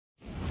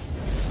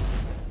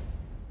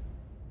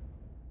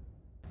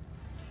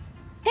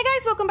Hey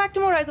guys, welcome back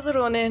to more Rise of the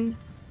Ronin.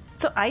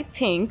 So I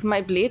think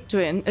my blade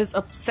twin is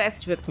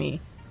obsessed with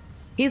me.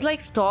 He's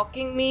like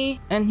stalking me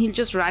and he'll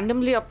just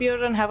randomly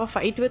appear and have a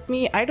fight with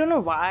me. I don't know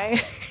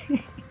why.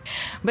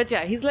 But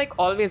yeah, he's like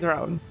always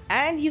around.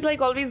 And he's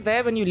like always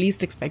there when you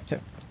least expect him.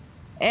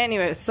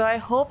 Anyway, so I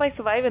hope I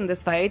survive in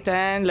this fight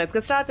and let's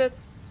get started.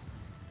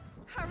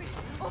 Hurry,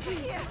 over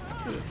here.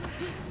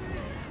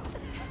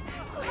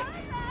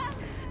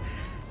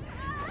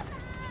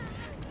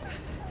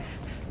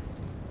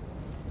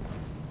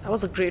 That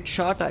was a great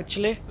shot,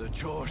 actually. The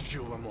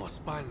Joshu were more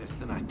spineless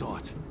than I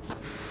thought.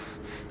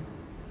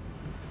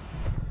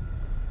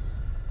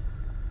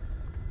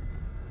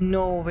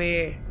 No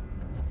way.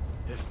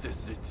 If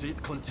this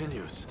retreat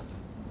continues,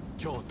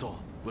 Kyoto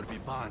will be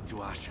burned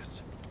to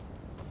ashes.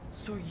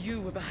 So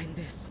you were behind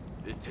this?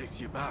 It takes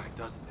you back,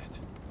 doesn't it?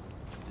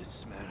 This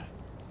smell.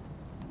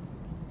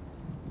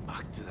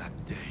 Back to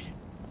that day.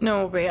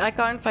 No way, I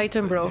can't fight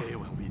him, bro. The day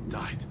when we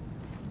died.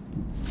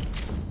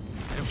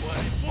 And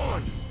were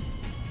born.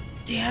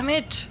 Damn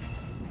it.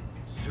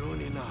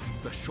 Soon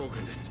enough, the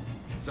shogunate,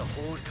 the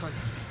whole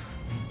country,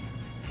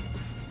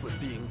 will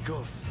be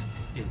engulfed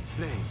in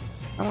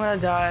flames. I'm gonna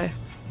die.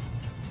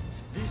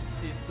 This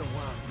is the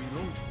world we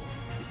longed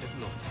for, is it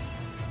not?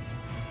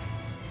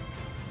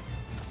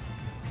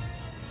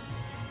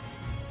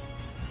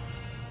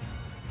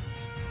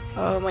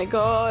 Oh my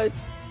god.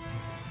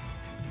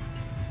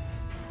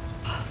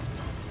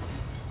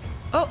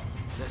 Oh,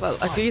 well,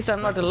 at least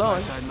I'm not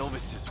alone. Like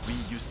novices we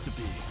used to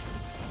be.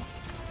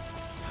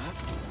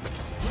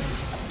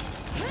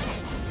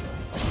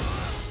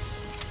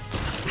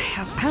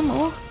 I have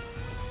ammo.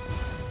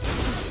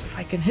 If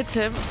I can hit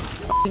him.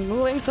 It's fucking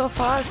moving so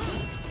fast.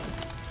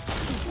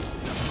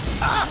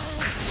 Ah!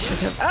 Should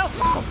have.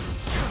 Oh!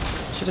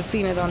 Should have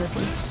seen it,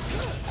 honestly.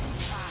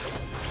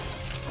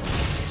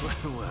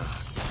 Well,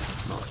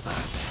 not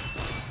bad.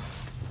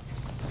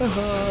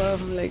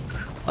 I'm like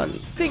on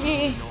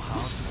thingy.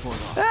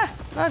 Ah!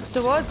 Not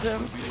towards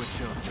him.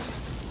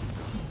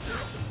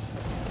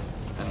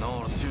 An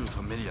all too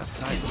familiar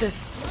sight.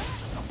 This.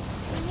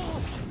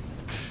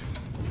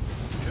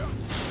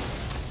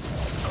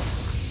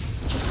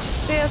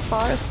 Just stay as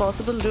far as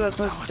possible, do as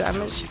much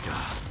damage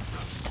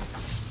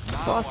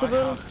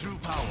possible.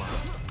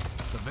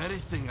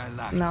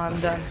 Now I'm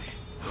done.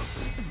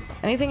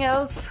 Anything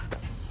else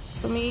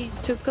for me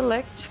to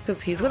collect?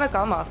 Because he's gonna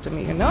come after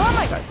me. No, oh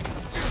my god.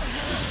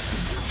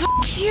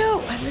 Fuck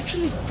you! I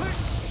literally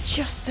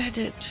just said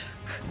it.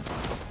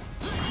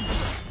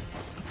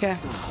 Okay,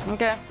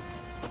 okay.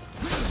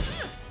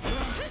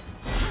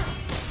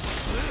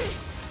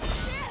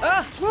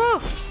 Ah,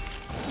 move!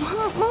 Move,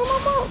 move,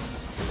 move, move!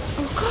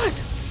 Oh god!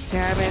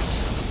 Damn it.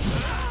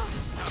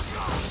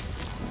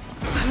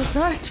 I was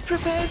not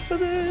prepared for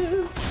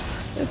this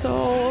at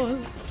all.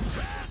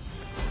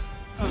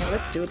 Okay,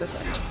 let's do this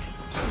actually.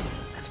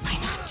 Because why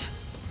not?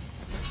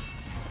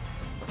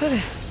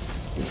 Okay.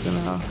 He's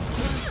gonna...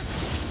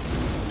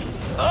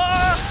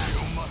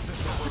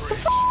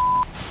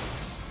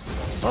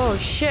 Oh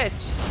shit!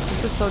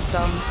 This is so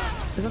dumb.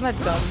 Isn't that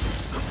dumb?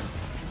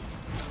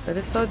 That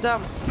is so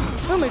dumb.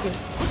 Oh my god.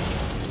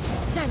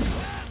 They're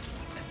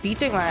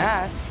beating my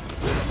ass.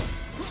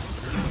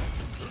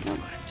 You know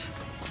what?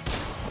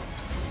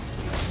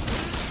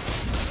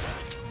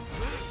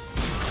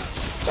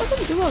 This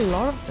doesn't do a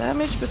lot of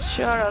damage, but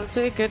sure, I'll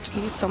take it.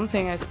 He's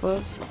something, I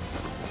suppose.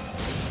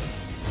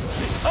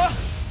 Oh!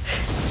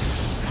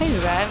 I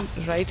ran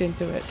right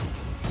into it.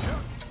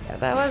 Yeah,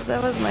 that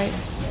was my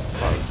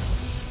fault.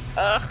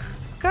 Ugh!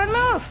 Can't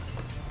move!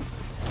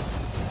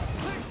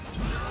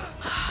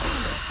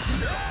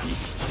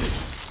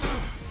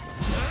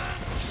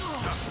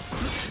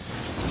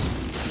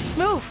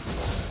 Move!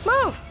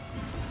 Move!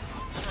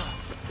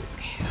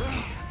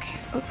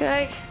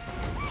 Okay.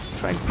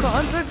 Try to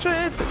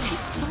concentrate, but he's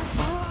so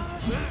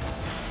fast.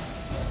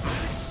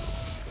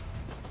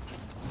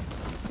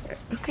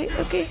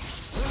 Okay.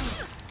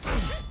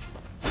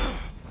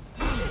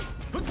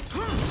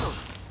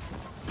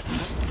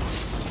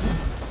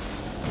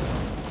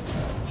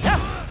 Ah!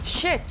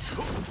 Shit!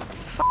 The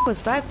fuck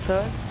was that,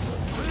 sir?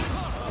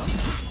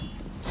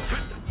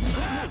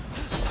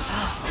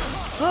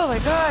 Oh my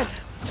god!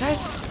 This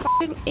guy's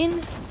fucking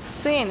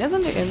insane,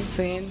 isn't he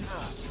insane?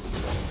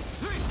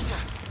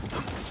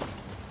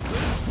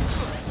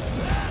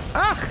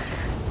 Ugh!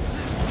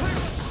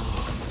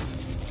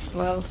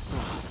 Well,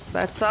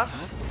 that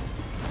sucked.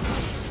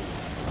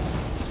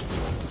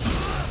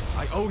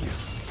 I owe you.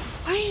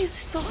 Why is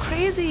he so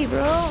crazy,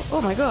 bro?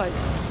 Oh my god.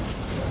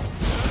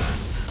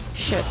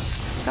 Shit.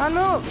 Can't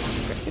move.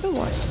 You know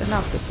what?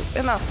 Enough, this is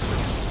enough.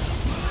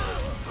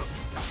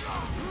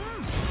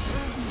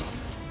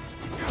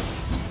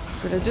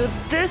 Gonna do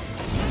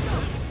this,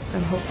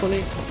 and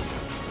hopefully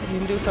I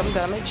can do some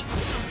damage,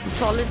 some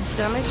solid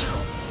damage.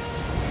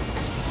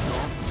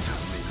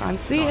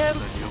 Can't see him.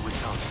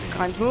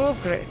 Can't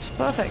move. Great.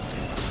 Perfect.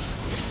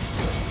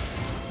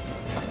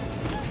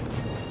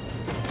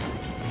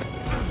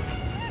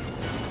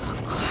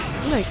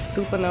 I'm like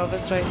super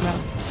nervous right now.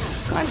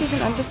 Can't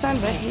even understand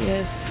where he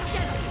is.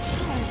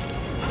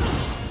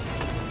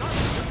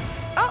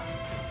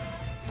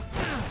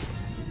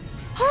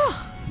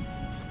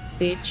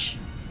 bitch.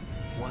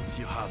 Once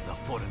you have the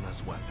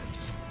foreigner's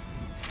weapons,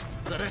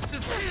 the rest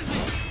is easy!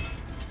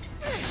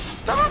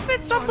 Stop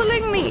it! Stop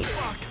bullying me!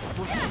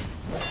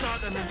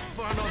 Start an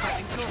inferno that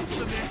engulfs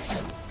the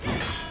nation.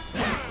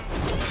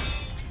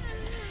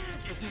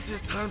 It is in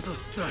times of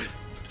strife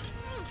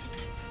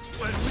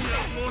when we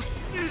are most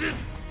needed.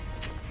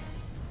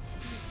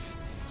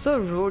 So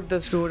rude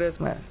this dude is,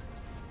 man.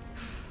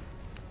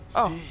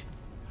 Oh. See,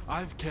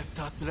 I've kept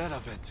us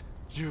relevant.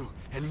 You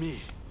and me.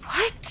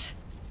 What?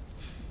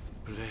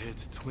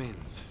 Blade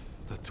twins.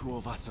 The two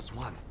of us as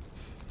one.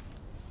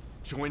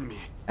 Join me.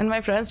 And my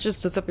friends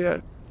just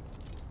disappeared.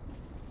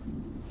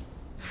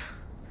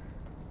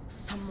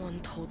 Someone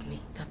told me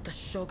that the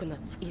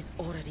shogunate is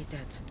already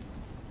dead.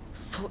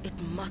 So it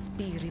must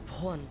be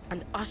reborn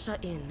and usher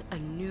in a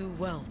new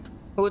world.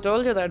 Who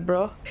told you that,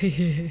 bro?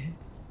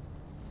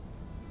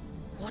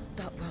 What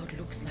that world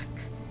looks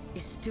like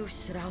is still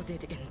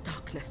shrouded in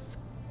darkness.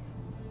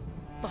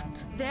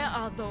 But there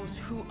are those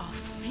who are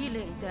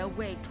feeling their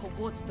way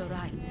towards the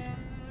light.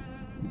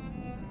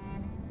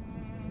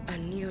 A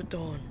new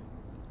dawn.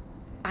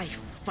 I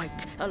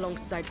fight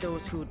alongside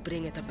those who would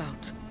bring it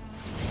about.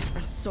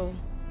 And so,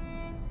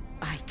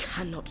 I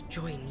cannot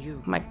join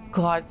you. My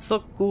god,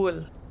 so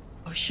cool.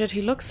 Oh shit,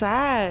 he looks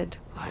sad.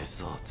 I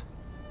thought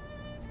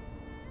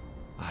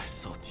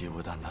you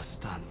would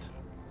understand.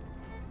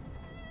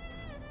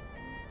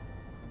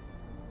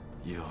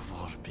 You of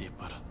all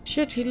people.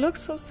 Shit, he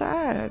looks so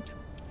sad.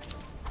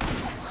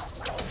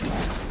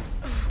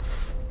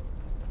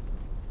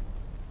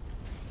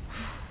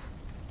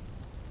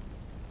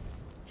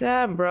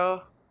 Damn,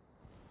 bro.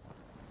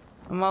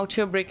 I'm out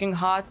here breaking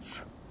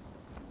hearts.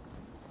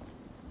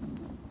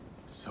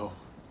 So,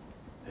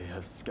 they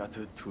have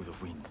scattered to the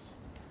winds.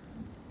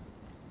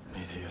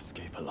 May they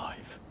escape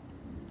alive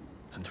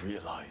and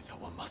realize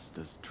our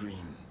master's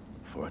dream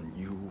for a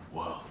new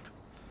world.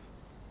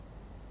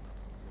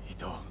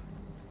 Ito,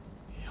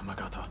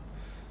 Yamagata,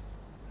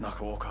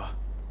 Nakaoka,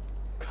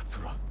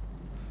 Katsura,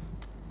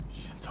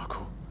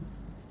 Shinsaku.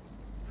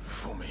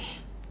 For me.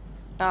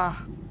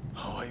 Ah.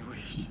 How I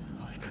wish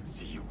I could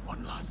see you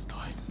one last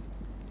time.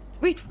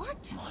 Wait,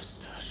 what?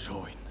 Master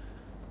Shoin.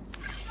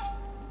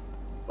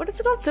 What is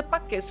it called?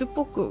 Sepake,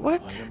 Suppuku.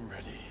 What? I am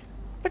ready.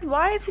 But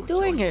why is he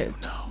doing Join it? you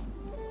now.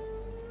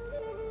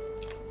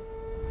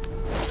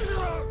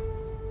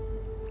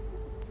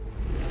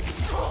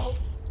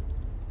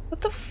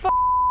 What the fuck?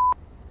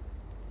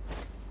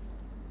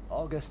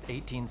 August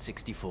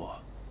 1864.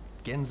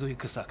 Genzui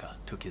Kusaka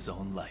took his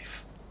own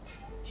life.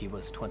 He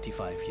was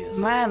 25 years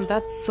old. Man,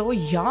 that's so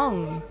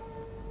young.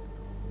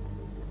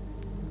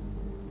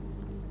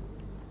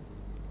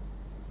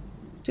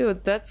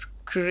 Dude, that's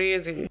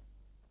crazy.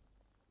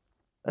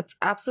 That's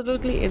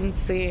absolutely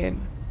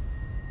insane.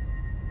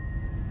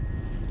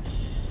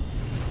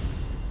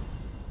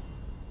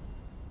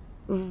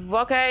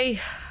 Okay.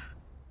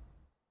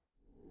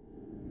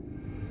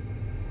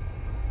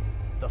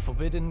 The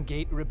Forbidden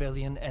Gate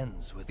Rebellion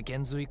ends with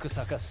Genzui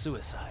Kusaka's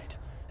suicide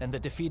and the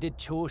defeated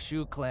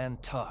Choshu clan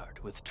tarred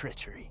with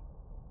treachery.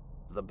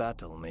 The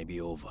battle may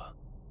be over,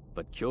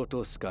 but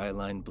Kyoto's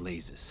skyline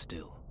blazes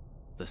still,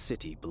 the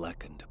city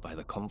blackened by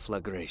the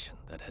conflagration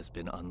that has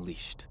been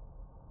unleashed.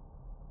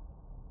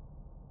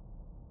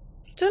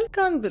 Still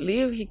can't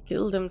believe he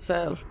killed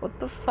himself. What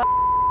the fuck?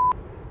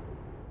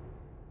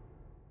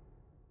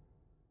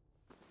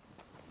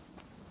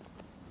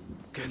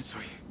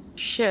 Gensui.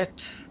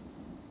 Shit.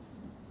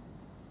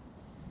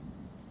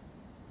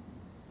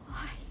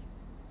 Why?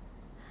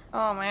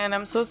 Oh man,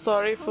 I'm so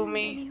sorry for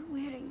me. Many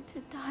willing to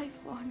die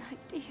for an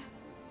idea.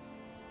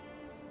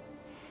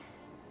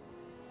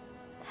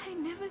 I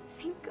never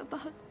think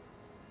about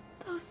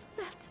those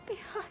left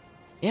behind.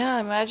 Yeah,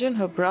 imagine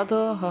her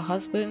brother, her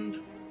husband.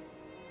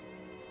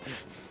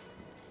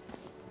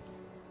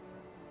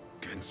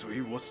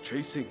 Gensui was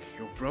chasing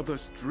your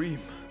brother's dream.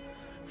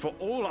 For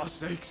all our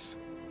sakes.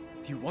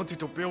 He wanted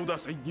to build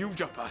us a new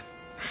Japan.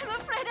 I'm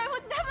afraid I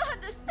would never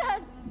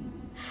understand.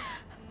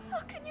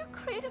 How can you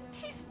create a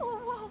peaceful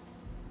world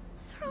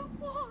through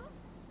war?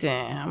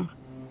 Damn.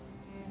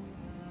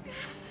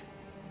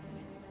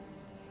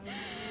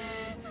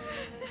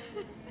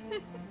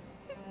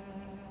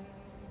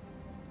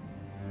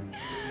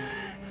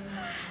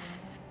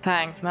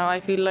 Thanks, now I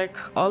feel like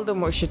all the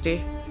more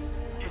shitty.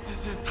 It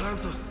is in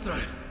times of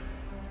strife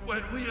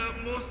when we are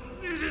most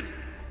needed.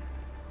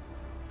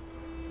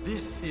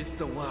 This is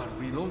the world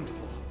we longed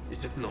for,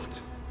 is it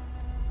not?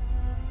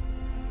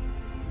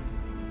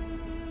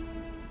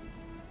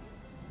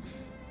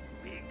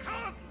 We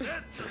can't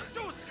let the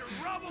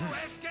Choshu rubble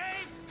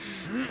escape!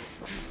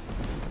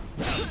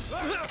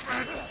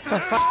 What the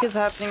fuck is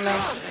happening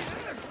now?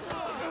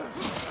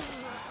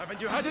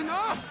 Haven't you had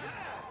enough?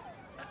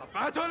 The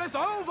battle is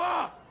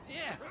over!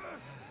 Yeah!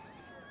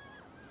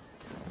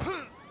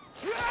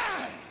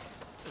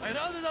 I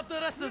rounded up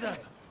the rest of them.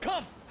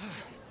 Come!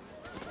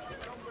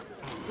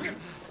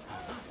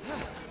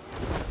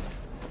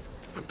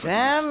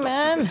 Damn,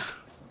 man.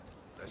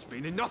 There's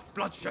been enough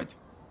bloodshed.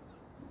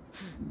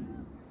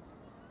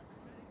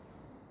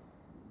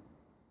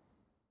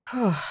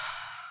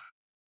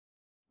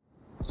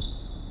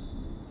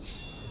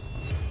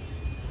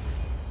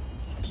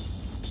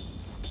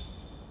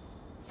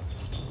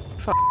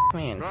 Fuck,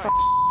 man. Right, Fuck.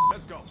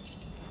 let's go.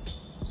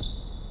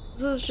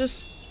 This is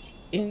just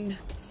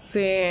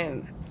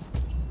insane.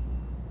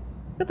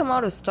 Look at the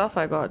amount of stuff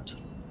I got.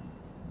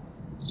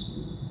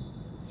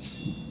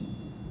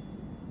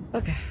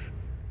 Okay.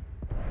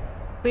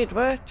 Wait,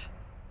 what?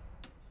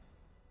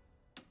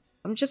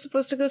 I'm just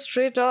supposed to go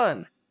straight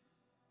on.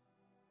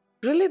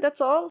 Really?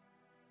 That's all?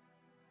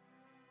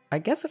 I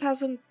guess it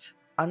hasn't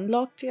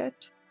unlocked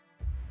yet.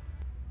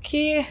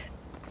 Okay.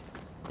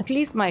 At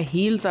least my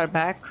heels are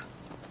back.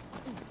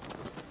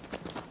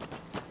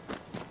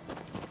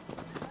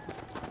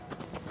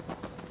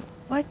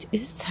 What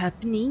is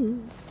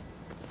happening?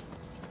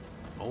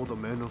 All the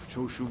men of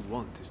Choshu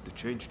want is to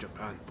change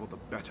Japan for the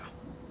better.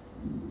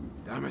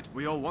 Damn it,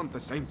 we all want the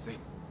same thing.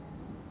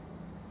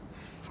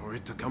 For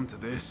it to come to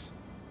this.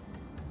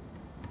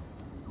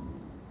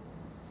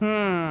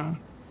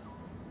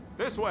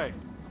 This way!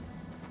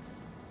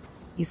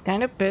 He's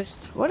kind of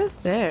pissed. What is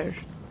there?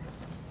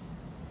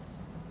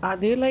 Are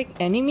they like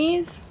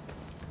enemies?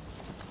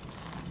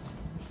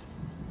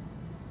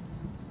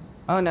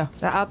 Oh no,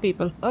 there are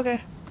people.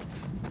 Okay.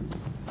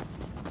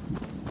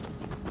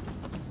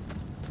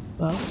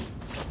 Well.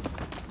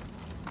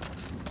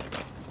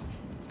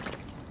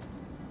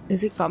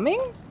 Is he coming?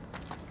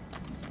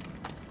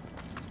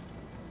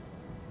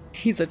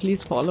 He's at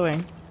least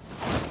following.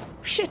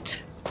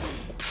 Shit!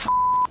 What the f?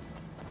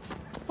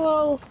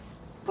 Well,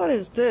 what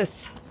is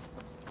this?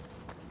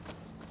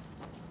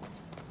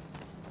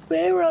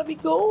 Where are we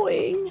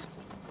going?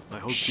 I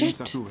hope Shit.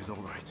 Shinsaku is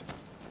alright.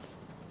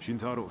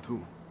 Shintaro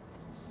too.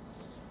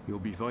 He'll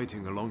be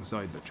fighting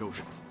alongside the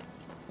Choshu.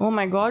 Oh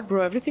my god,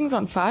 bro, everything's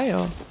on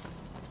fire.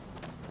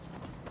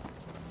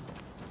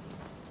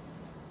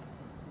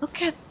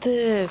 Look at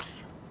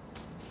this.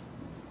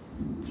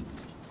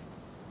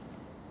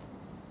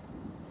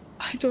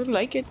 I don't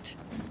like it.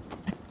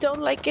 I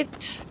don't like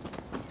it.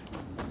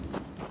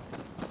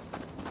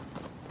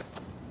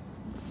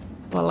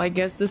 Well, I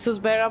guess this is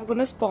where I'm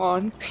gonna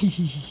spawn.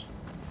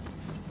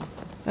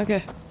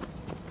 Okay.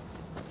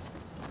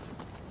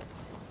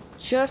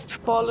 Just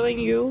following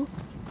you.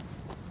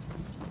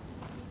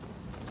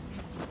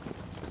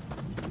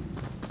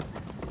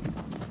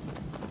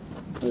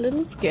 A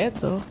little scared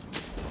though.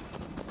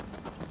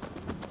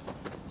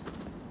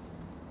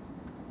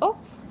 Oh,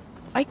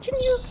 I can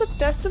use the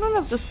Testament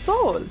of the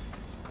Soul.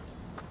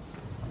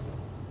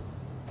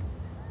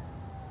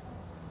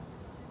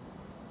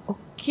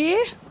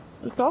 Okay,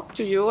 I'll talk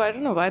to you. I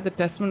don't know why the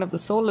Testament of the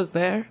Soul is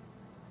there.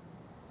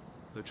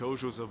 The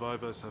Choshu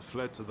survivors have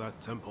fled to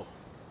that temple.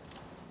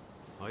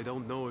 I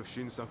don't know if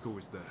Shinsaku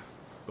is there,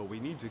 but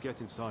we need to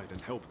get inside and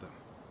help them.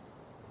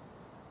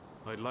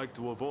 I'd like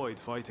to avoid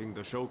fighting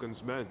the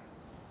Shogun's men,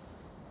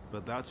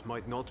 but that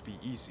might not be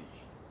easy.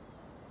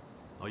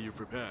 Are you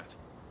prepared?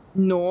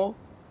 No.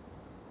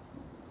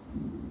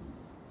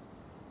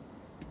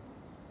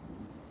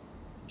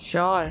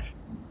 Sure.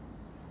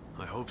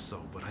 I hope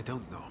so, but I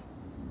don't know.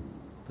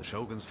 The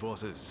Shogun's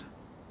forces,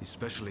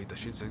 especially the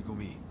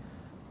Shinsengumi,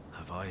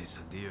 have eyes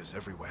and ears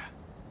everywhere.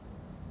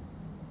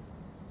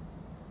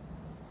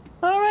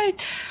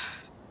 Alright.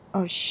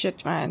 Oh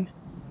shit, man.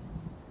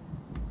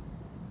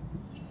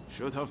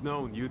 Should have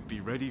known you'd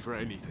be ready for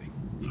anything.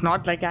 It's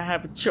not like I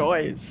have a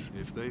choice.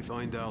 If they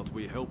find out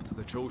we helped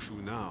the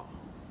Choshu now,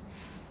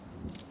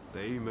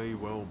 they may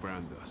well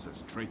brand us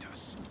as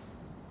traitors.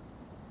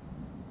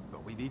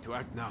 But we need to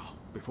act now,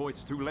 before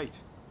it's too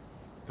late.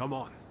 Come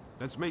on,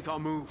 let's make our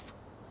move.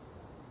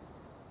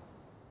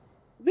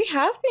 We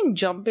have been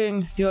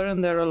jumping here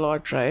and there a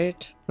lot,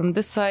 right? From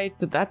this side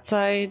to that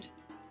side.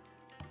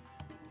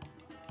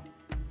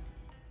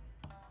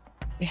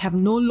 They have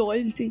no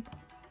loyalty.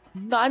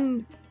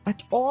 None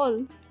at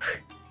all.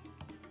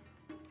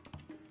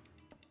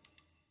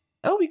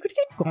 Oh, we could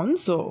get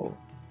Gonzo.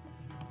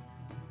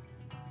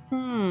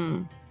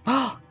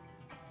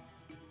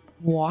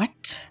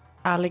 What?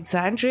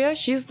 Alexandria?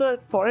 She's the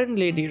foreign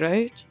lady,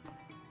 right?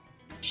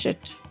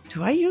 Shit.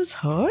 Do I use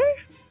her?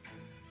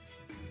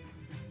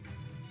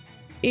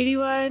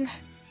 81,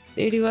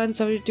 81,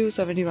 72,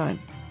 71.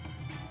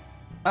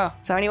 Oh,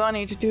 71,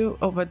 82.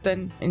 Oh, but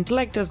then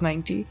intellect is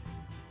 90.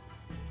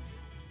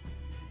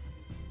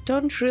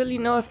 Don't really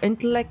know if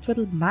intellect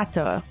will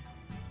matter.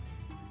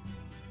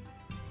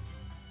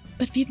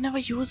 But we've never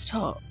used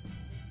her.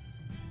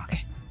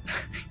 Okay.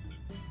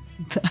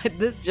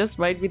 This just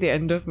might be the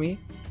end of me.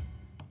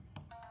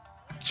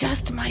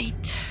 Just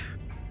might.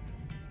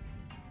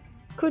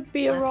 Could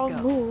be a wrong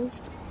move.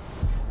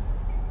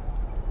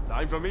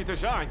 Time for me to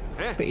shine,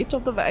 eh? Fate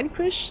of the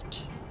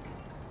Vanquished.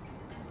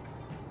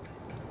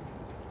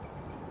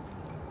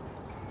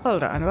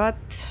 Hold on, what?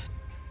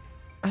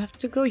 I have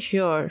to go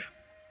here.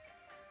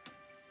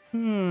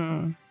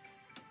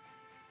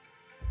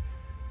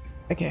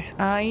 Okay,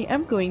 I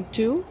am going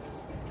to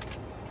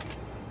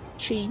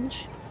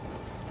change.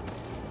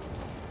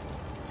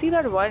 See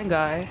that one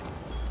guy?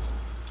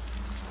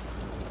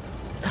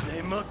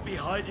 They must be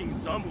hiding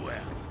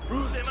somewhere.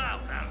 Root them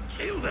out and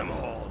kill them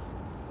all.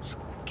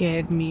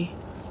 Scared me.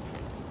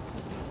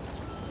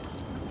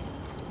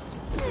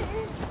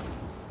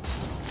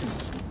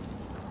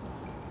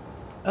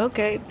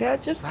 Okay, they're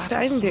just That was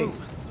standing.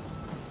 smooth.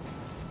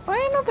 Why are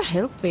you not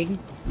helping?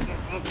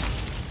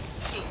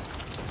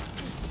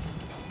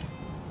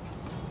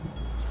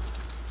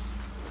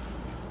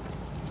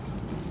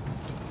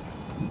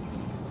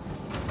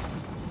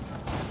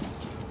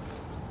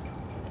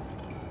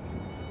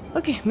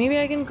 Okay, maybe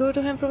I can go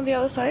to him from the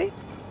other side?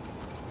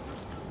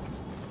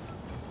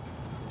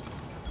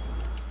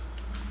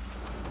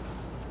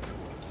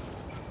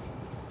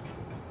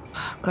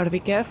 Gotta be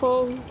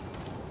careful.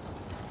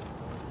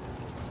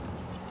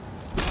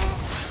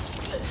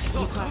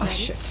 Oh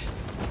shit.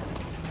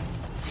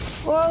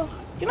 Well,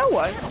 you know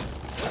what?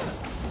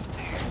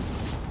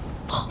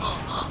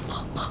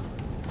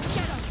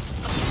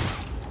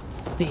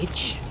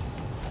 Bitch.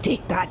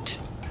 Take that.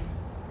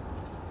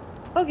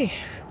 Okay.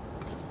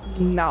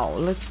 Now,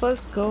 let's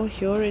first go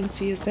here and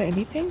see, is there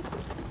anything?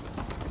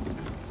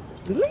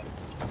 Really?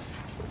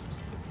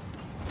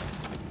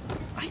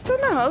 I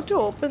don't know how to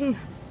open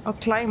or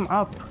climb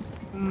up.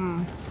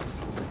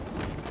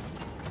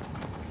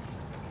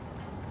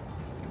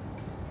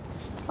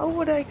 How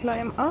would I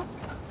climb up?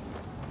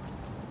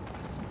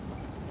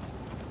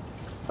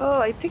 Oh,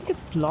 I think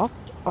it's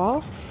blocked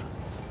off.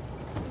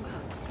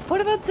 What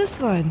about this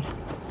one?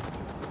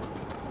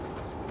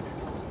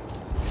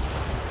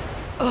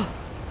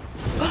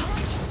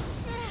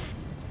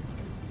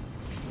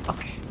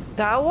 Okay,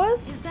 that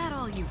was Is that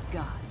all you've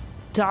got?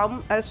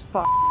 dumb as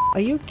fuck.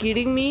 Are you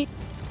kidding me?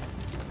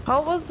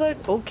 How was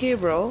that okay,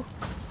 bro?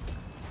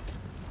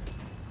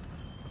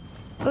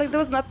 Like, there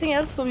was nothing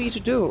else for me to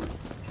do.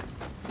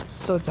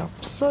 So dumb,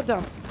 so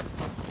dumb.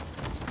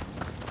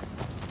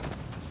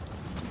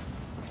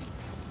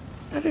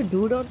 Is that a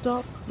dude on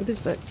top? What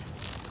is that?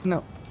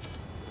 No.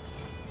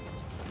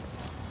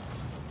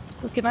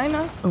 Oh, can I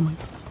not? Oh my.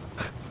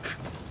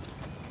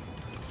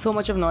 So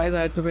much of noise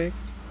I had to make.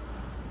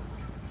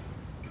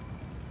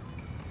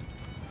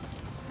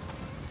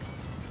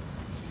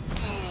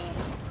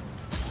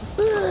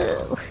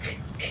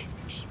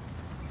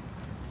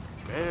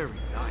 Very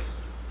nice.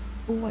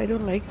 Oh, I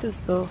don't like this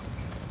though.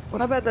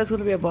 What about there's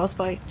gonna be a boss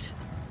fight?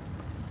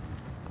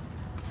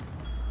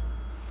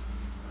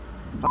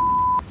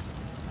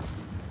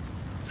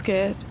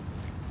 Scared.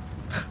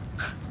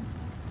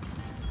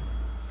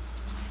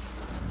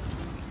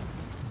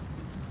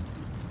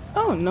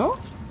 Oh no?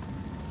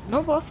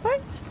 No boss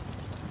fight?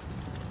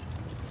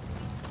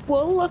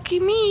 Well, lucky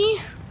me.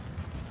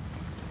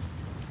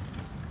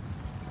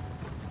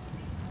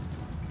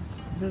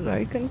 This is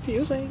very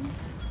confusing.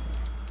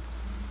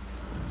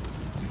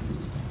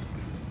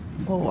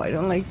 Oh, I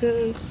don't like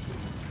this.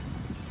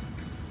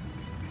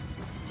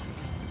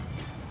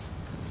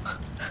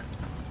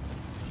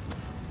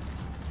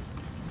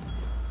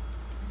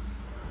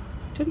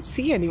 Didn't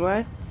see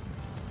anyone.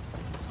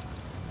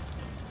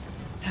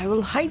 I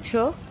will hide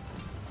here.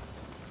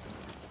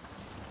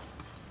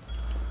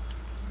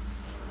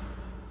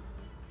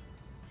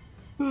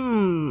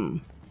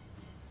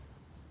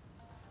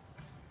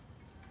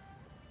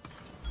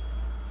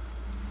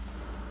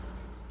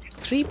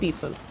 Three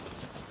people.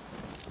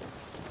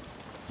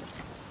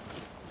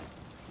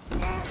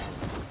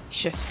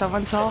 Shit,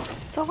 someone saw.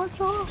 Someone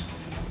saw.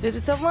 Did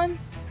it someone?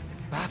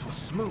 That was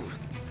smooth.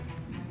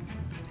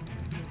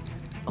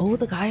 Oh,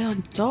 the guy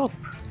on top.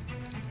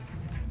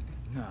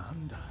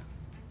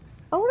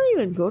 How would I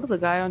even go to the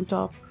guy on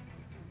top?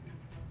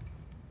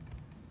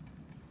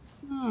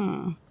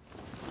 Do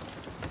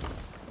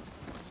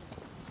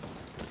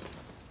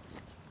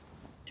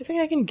you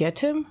think I can get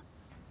him?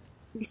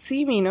 He'll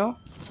see me, no?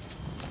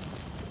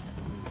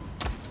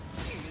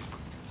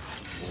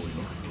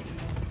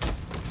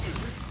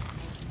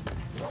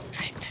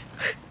 Sit.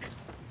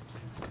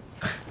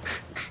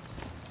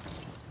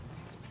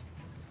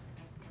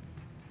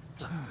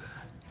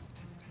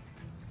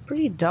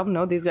 Pretty dumb,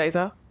 no? These guys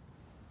are.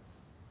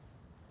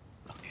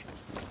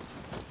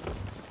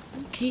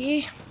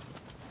 Okay.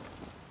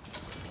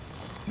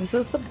 This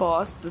is the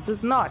boss. This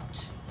is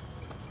not.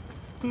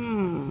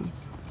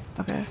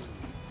 Okay.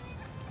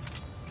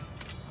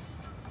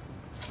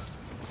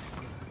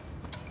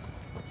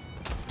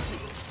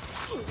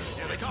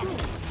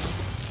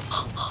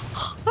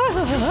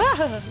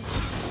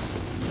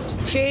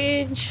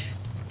 Change.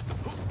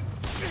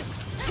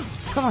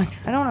 Come on.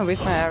 I don't want to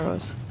waste my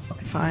arrows.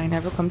 Okay, fine. I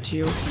will come to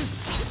you.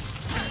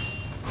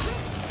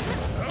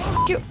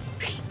 Fuck you.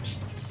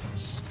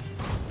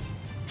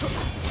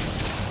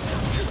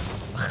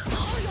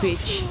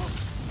 Bitch.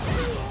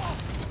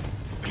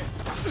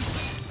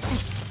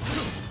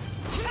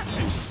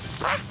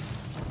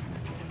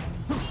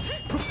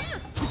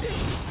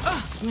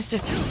 Missed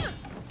it.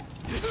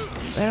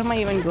 Where am I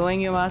even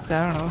going, you ask?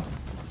 I don't know.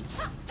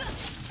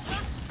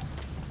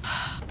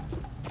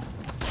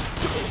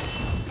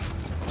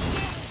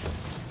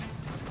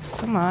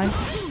 Come on.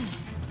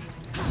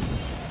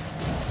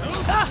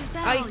 Ah,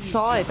 I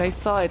saw it. I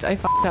saw it. I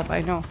fucked up.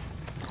 I know.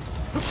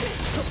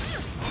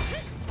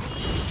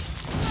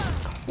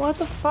 What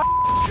the fuck?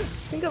 I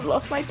think I've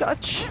lost my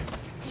touch.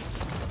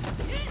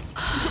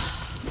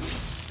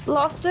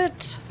 Lost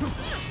it.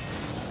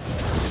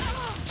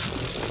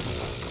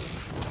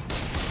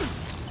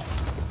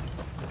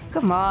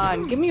 Come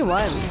on, give me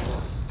one.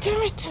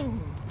 Damn it!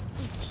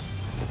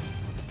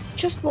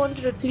 Just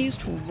wanted at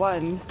least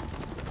one.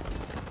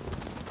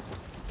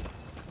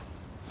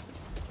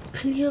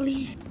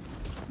 Clearly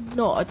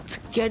not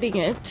getting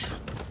it.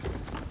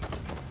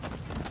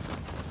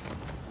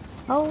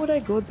 How would I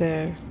go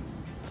there?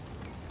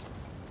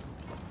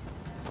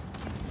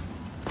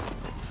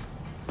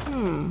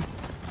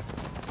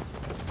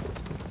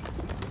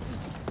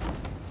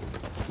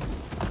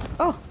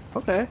 Oh,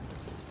 okay.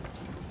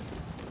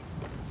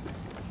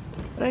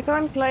 But I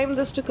can't climb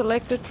this to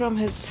collect it from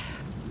his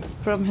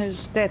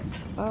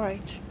death.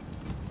 Alright.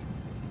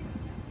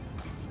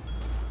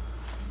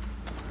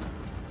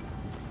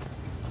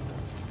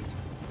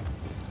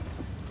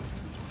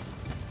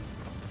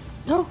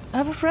 No, I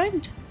have a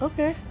friend.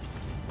 Okay.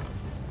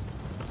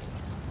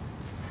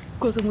 Of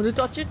course I'm gonna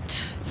touch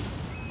it.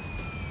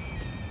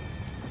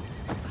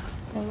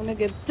 I'm gonna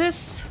get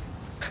this.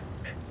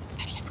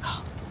 And let's go.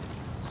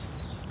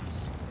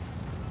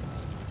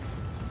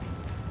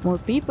 More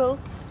people.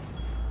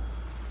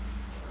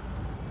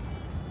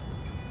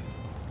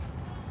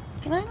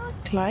 Can I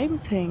not climb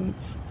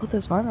things? Oh,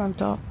 there's one on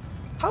top.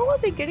 How are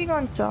they getting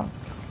on top?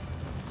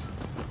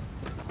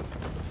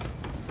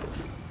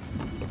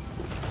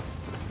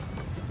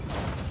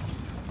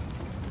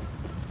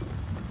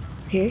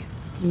 Okay,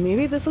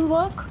 maybe this will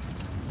work.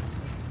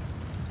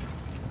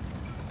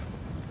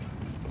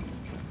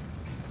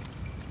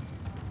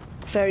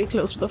 Very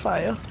close to the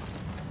fire.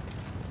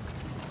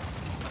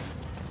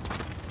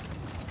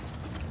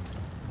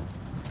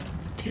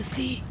 Do you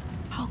see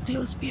how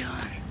close we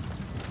are?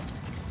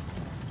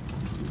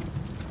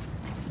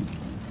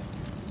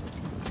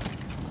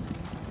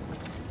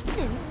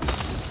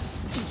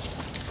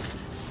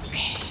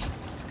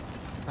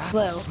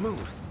 Well,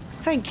 smooth.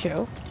 Thank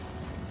you.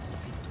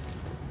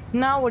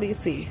 Now what do you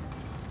see?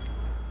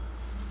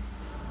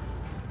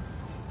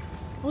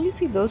 Only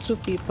see those two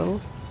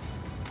people.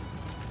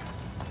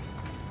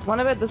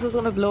 Wonder if this is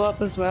gonna blow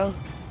up as well.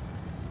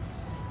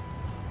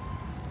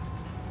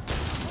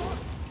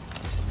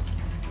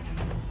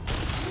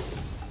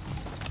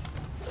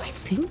 I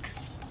think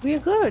we are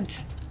good,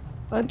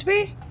 aren't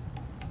we?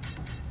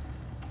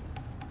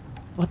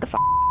 What the f?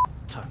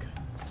 Tuck.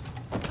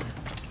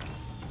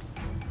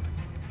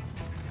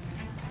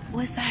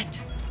 What is that?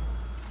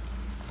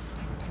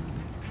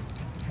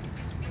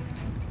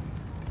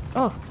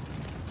 Oh.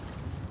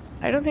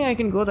 I don't think I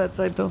can go that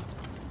side though.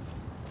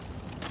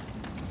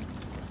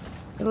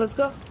 Okay, let's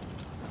go.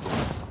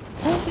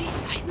 Oh wait,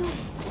 I know.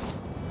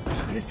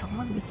 There is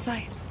someone this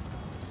side.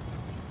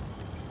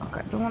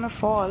 Okay, I don't want to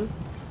fall.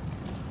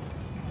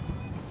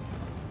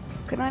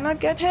 Can I not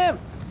get him?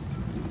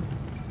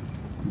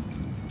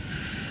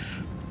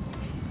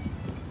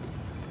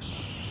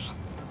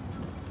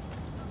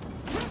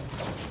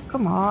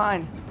 Come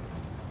on.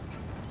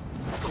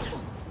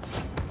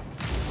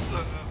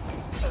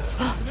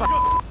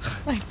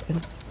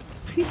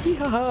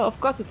 Yeah, of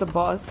course it's a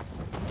boss.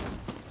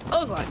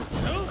 Oh god.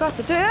 Of course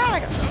it is. Oh my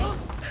god.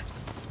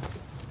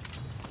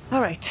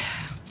 Alright.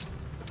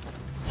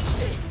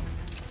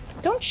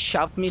 Don't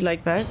shove me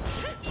like that.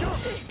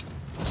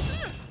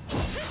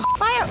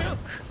 Fire!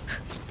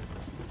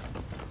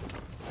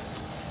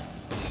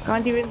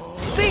 Can't even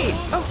see.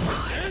 Oh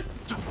god.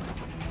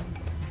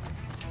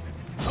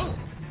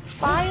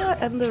 Fire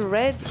and the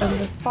red and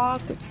the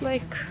spark, it's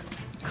like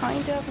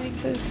kinda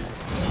makes it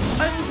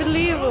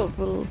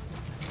unbelievable.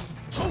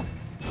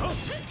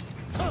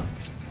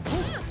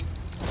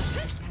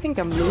 I think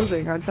I'm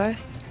losing, aren't I?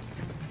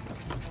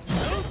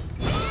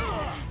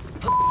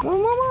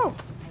 Whoa.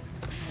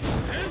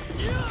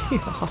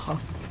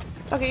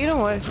 Okay, you know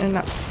what?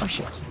 No. Oh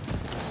shit.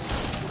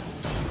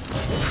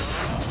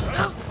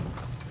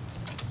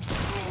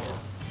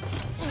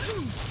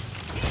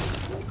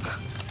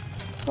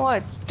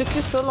 What? Took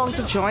you so long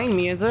to join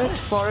me, is it?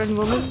 Foreign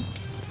woman?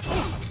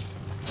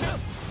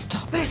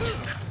 Stop it!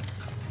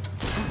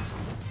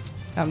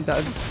 I'm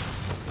done.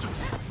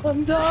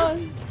 I'm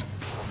done!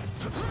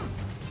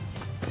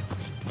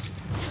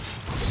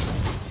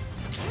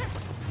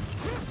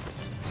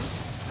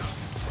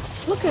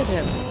 Look at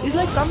him. He's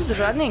like comes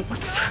running.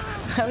 What the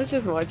f I was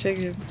just watching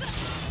him.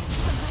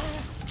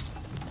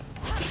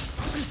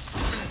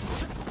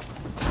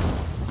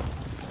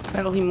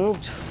 Well, he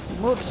moved. He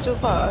moved too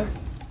far.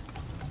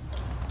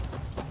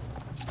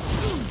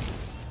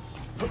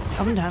 Did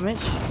some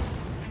damage.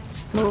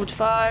 It's moved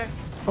far.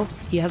 Oh,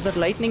 he has that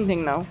lightning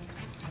thing now.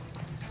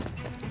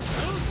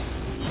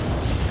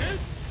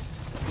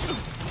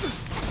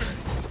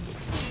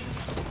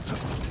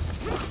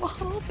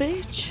 Oh,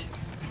 bitch.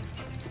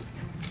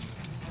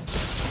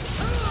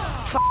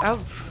 F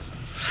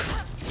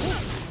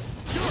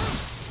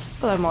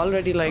well, I'm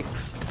already like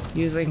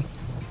using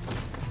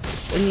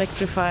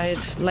electrified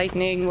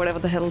lightning, whatever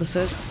the hell this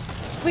is.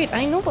 Wait,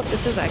 I know what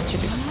this is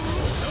actually.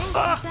 Is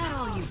that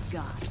all you've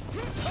got?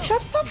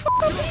 Shut the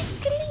fuck up, he's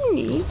killing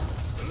me.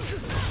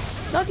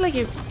 Not like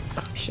you.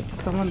 Oh shit,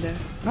 there's someone there.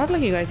 Not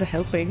like you guys are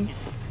helping.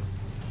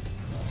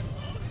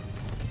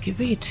 Okay,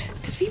 wait,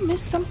 did we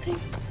miss something?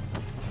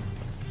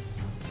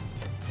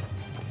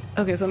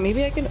 Okay, so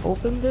maybe I can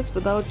open this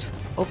without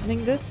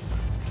opening this.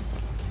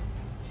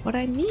 What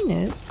I mean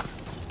is...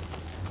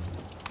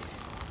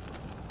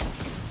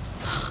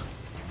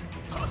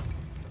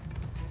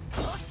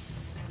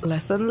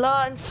 Lesson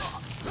learned.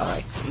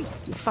 Alright.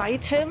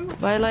 Fight him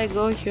while I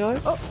go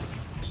here. Oh,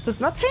 there's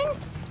nothing?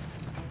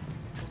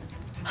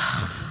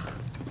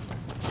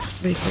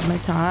 Wasted my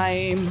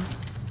time.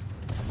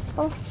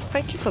 Oh,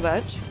 thank you for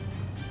that.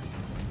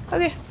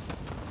 Okay.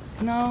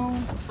 Now...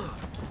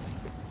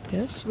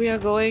 Yes, we are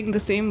going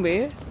the same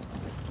way.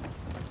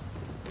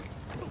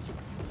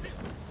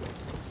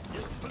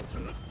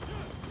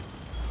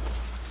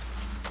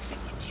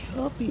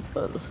 Your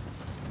people.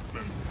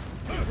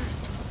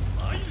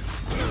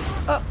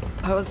 Oh,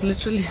 I was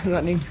literally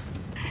running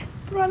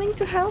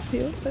to help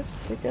you, but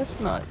I guess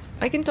not.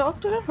 I can talk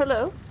to her?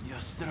 Hello? You're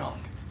strong.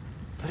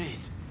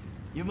 Please,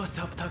 you must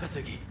help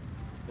Takasugi.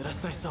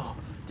 Last I saw,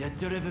 they had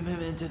driven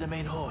him into the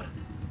main hall.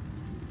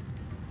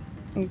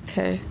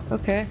 Okay,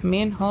 okay.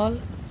 Main hall.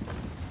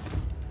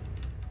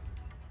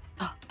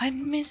 Oh, I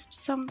missed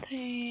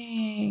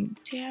something.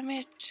 Damn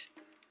it.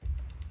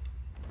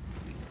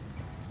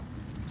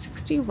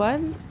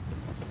 61?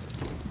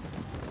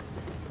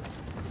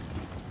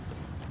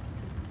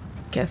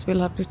 Guess we'll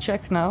have to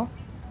check now.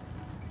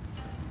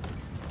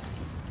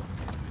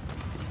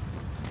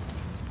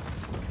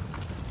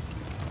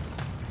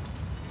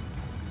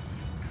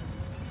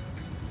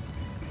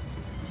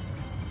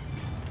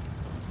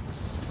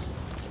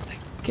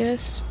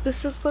 Guess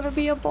this is gonna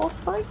be a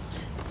boss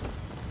fight?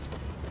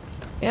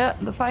 Yeah,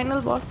 the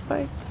final boss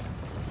fight.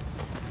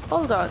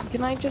 Hold on,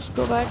 can I just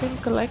go back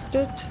and collect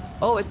it?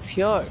 Oh, it's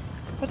here.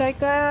 But I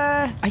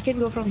can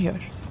go from here.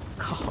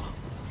 God.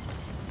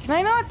 Can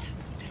I not?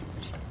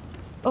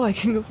 Oh, I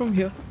can go from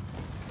here.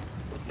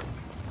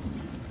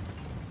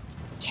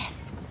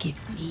 Yes, give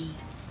me.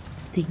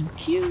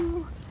 Thank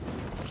you.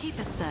 Keep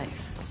it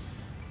safe.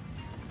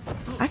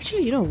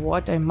 Actually, you know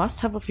what? I must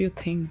have a few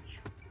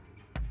things.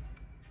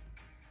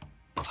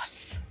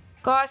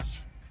 Gosh.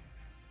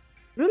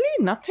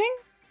 Really? Nothing?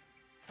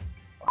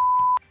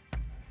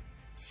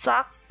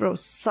 Sucks, bro.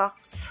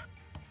 Sucks.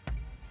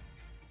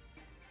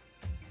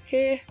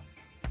 Okay.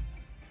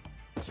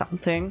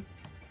 Something.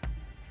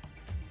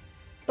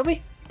 Oh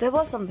wait, there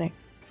was something.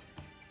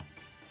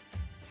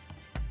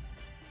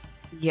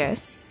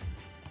 Yes.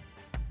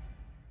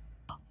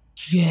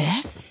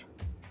 Yes?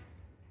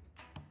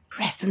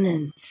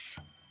 Resonance.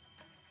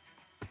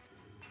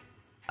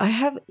 I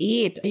have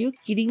 8. Are you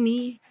kidding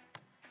me?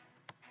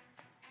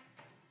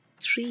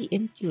 3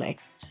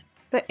 intellect. Is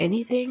there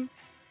anything?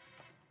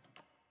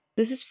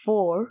 This is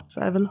 4,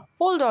 so I will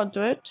hold on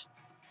to it.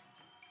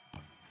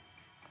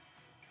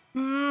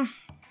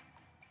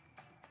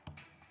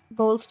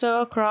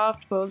 Bolster,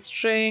 craft,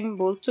 bowstring,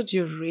 bolster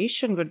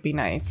duration would be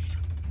nice.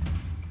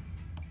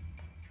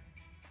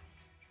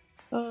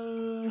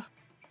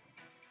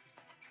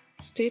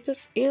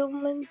 Status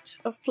ailment,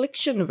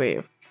 affliction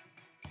wave.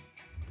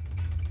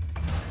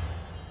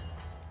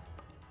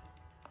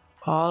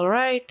 All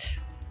right.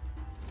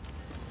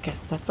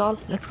 Guess that's all.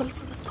 Let's go, let's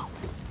go, let's go.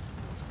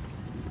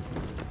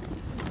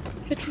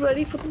 Get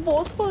ready for the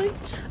boss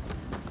fight.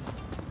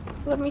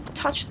 Let me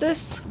touch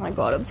this. Oh my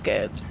god, I'm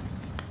scared.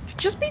 I've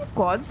just been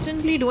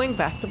constantly doing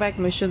back-to-back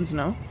missions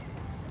now.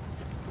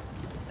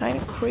 Kind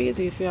of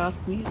crazy if you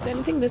ask me. Is there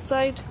anything this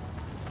side?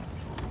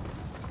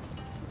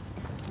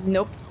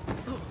 Nope.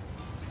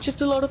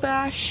 Just a lot of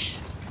ash.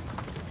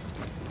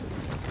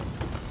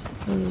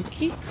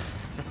 Okay.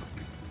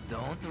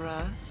 Don't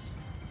rush.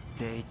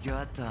 Take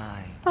your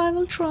time. I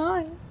will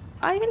try.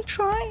 I will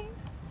try.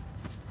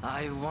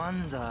 I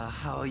wonder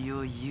how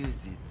you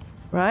use it.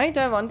 Right?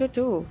 I wonder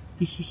too.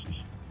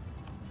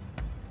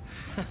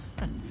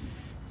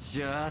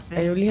 Sure I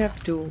thing. only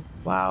have 2.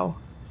 Wow.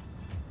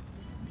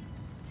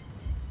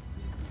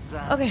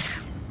 Okay.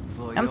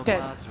 For I'm your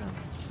scared. patronage.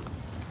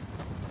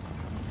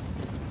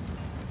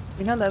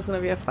 You know there's gonna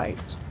be a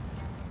fight.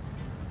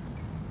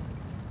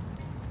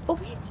 Oh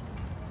wait.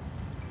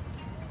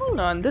 Hold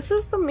on, this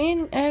is the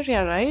main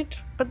area, right?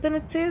 But then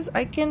it says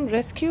I can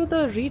rescue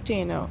the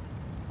retainer.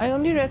 I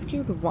only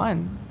rescued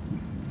 1.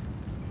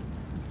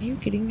 Are you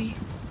kidding me?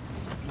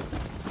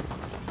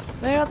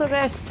 Where are the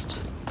rest?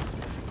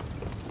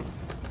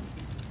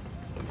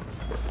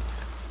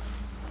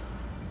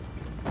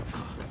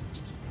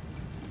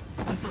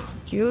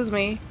 Excuse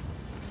me.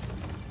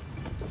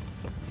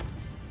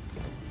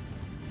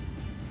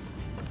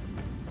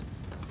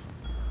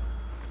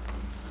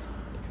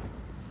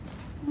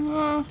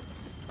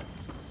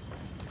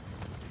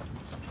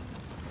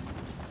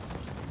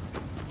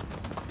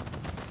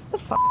 The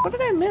fuck? What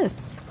did I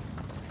miss?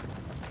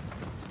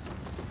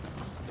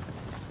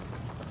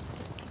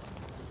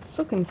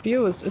 So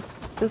confused.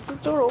 Does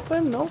this door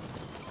open? No.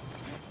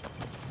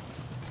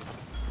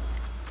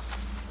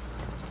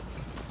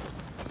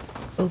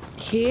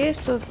 Okay,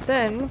 so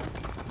then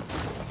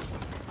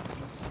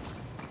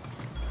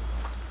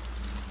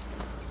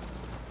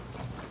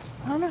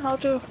I don't know how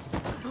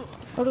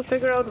to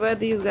figure out where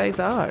these guys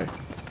are.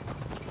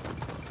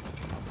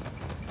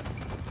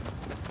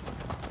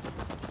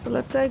 So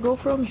let's say I go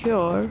from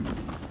here.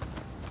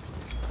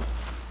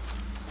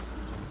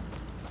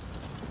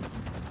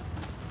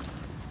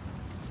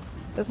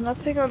 There's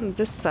nothing on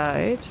this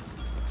side.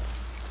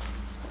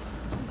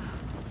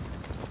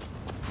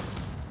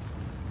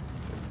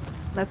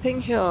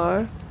 Nothing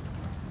here.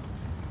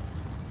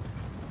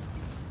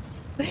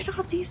 Where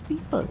are these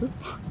people?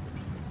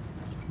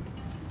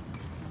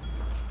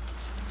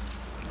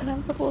 And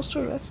I'm supposed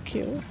to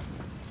rescue.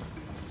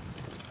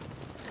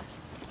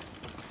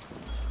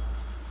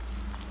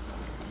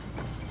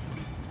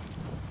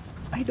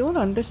 I don't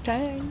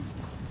understand.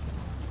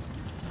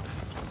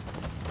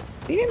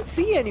 We didn't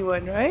see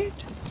anyone, right?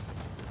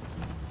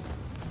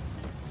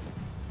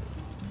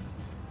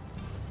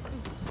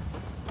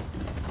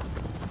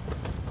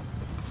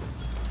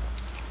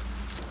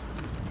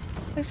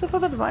 Except for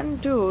that one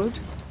dude.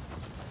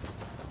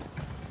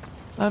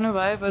 I don't know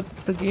why, but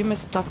the game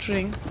is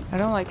stuttering. I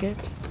don't like it.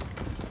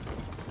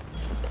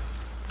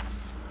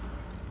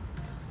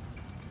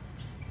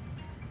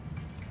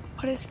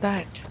 What is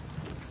that?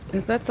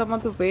 Is that some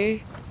other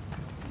way?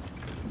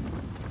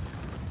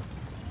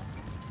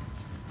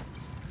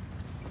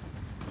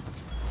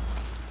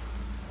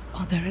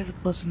 Oh, there is a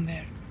person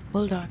there.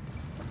 Hold on.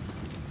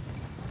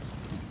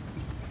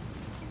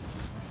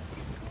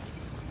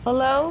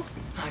 Hello?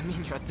 I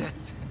mean, you're dead.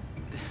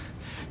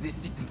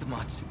 This isn't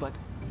much, but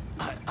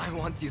I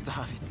want you to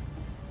have it.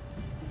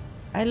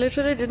 I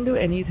literally didn't do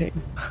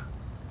anything.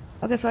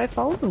 Okay, so I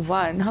found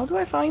one. How do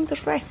I find the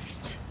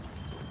rest?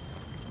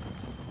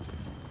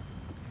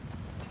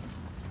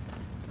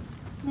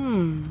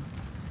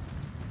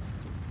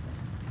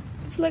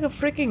 It's like a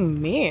freaking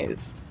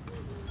maze.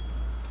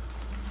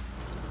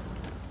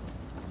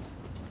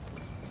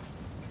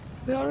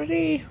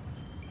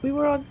 We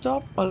were on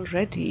top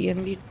already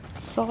and we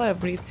saw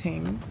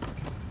everything.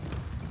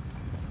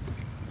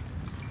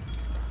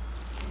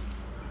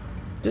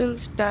 Still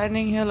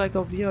standing here like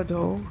a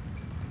weirdo.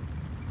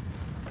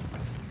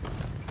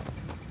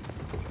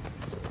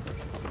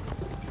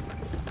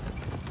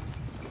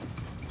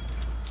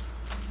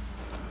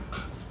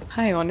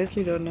 I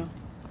honestly don't know.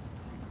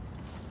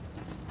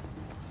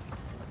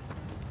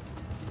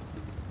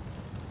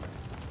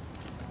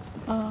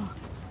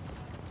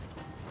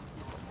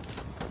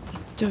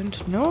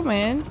 Don't know,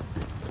 man.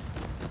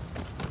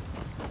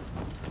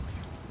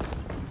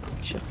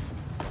 Sure.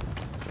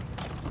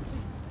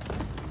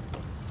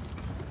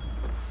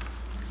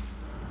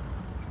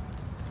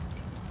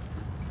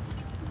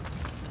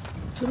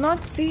 Do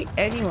not see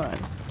anyone.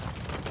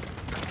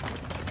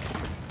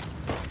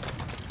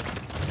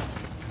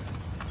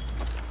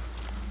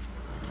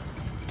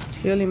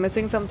 Clearly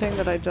missing something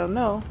that I don't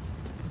know.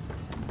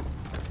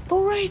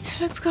 All right,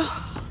 let's go.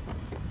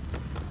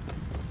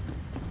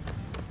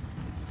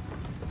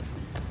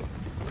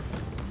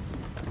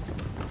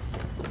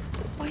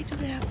 Why do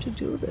they have to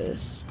do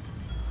this?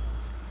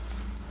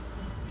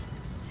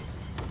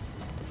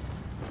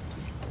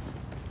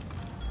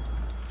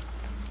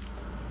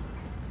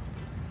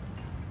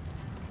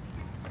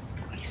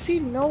 I see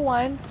no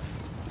one.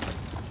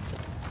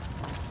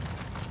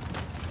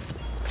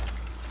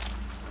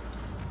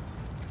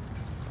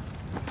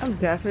 I'm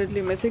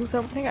definitely missing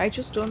something. I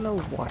just don't know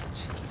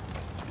what.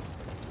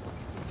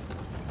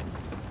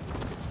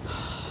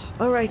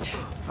 Alright.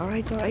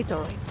 Alright, alright,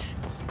 alright.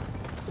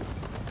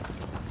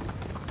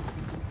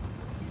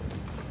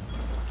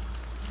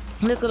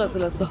 Let's go, let's go,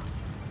 let's go.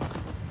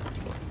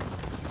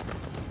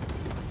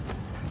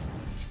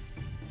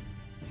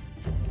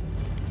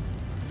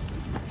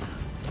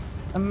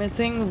 I'm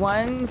missing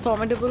one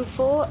formidable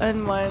foe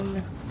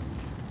and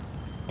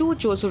two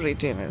Chosu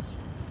retainers.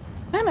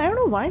 Man, I don't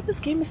know why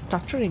this game is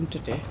stuttering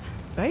today,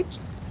 right?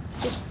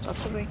 It's just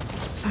stuttering.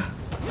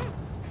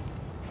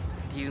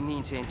 Do you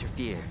mean to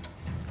interfere?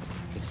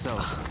 If so...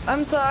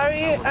 I'm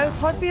sorry, I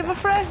thought we have a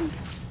friend.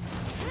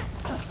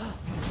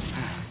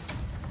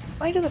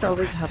 Why does it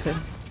always happen?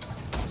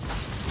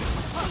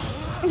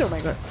 Oh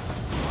my god.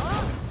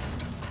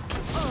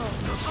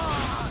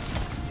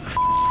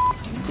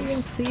 Didn't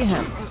even see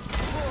him.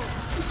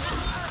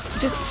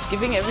 Just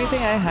giving everything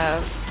I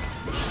have.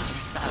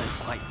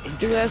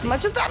 Do as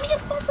much as damage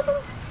as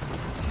possible.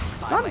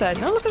 Not bad.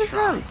 Now look at his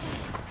health.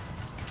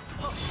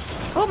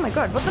 Oh my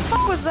god, what the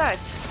fuck was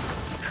that?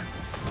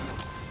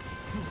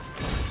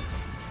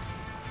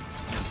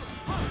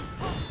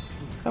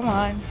 Come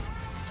on.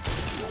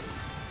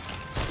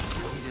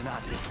 You do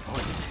not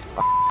disappoint.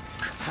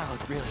 How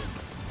brilliant.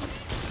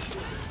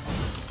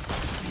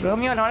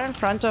 Romeo, not in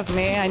front of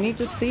me. I need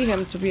to see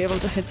him to be able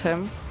to hit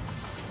him.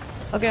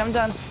 Okay, I'm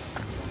done.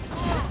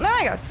 Oh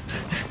my god.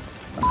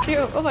 Fuck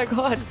you. Oh my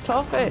god,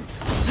 stop it.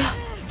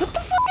 What the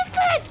fuck is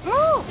that?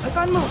 Move! I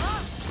can't move.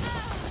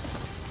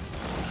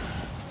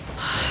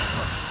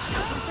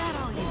 Is that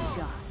all you've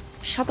got?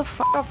 Shut the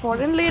fuck up,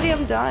 foreign lady,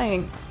 I'm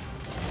dying.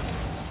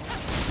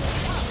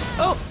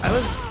 Oh, I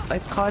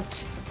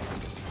thought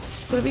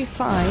it's gonna be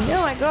fine.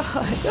 Oh my god.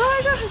 Oh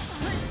my god.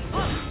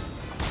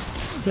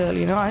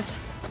 Clearly not.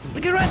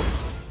 Look at run.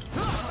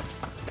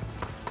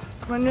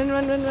 Run, run,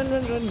 run, run, run,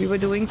 run, run. We were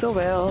doing so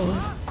well.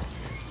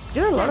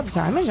 Did a lot of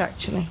damage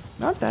actually.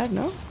 Not bad,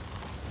 no?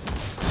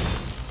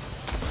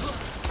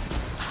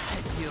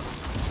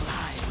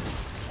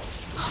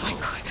 Oh my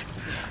god.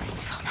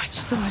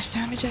 So much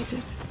damage I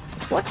did.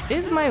 What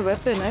is my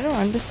weapon? I don't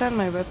understand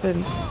my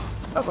weapon.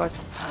 Oh god.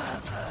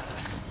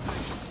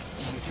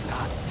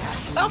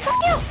 Oh,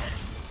 fuck you!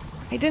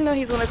 I didn't know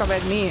he's gonna come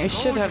at me. I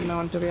should have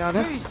known, to be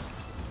honest.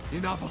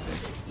 Enough of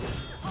this.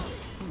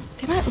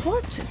 Can I?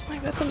 What is my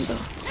weapon though?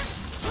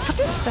 What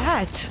is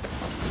that?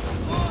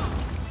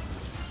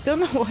 Don't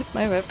know what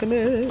my weapon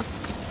is.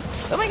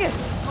 Oh my god!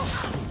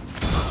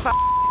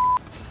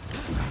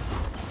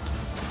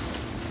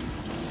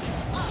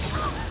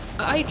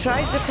 I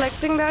tried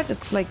deflecting that.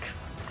 It's like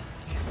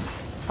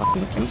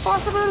fucking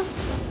impossible.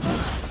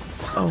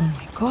 Oh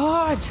my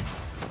god!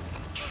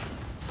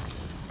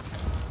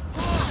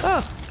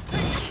 Oh.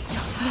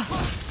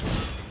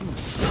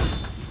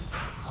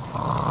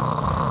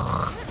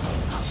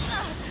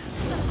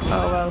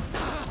 Oh well.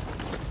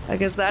 I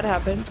guess that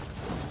happened.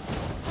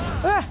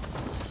 Ah!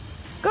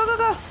 Go, go,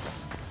 go!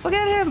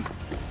 Forget him!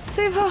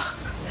 Save her!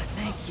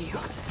 Thank you.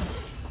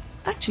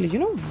 Actually, you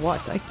know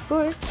what? I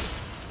could.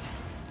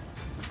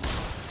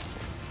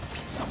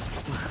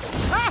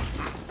 Ah!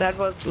 That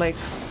was like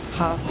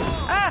half.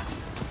 Ah!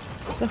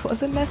 That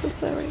wasn't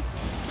necessary.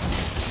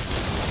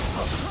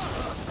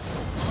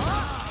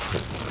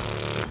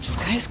 This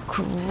guy's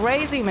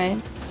crazy,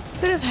 man.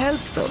 Look at his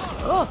health though.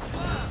 Oh!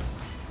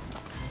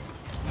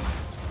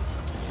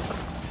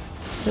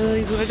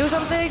 He's gonna do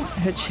something.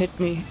 It hit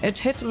me. It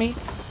hit me.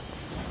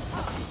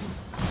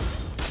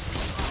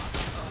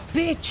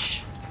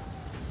 Bitch!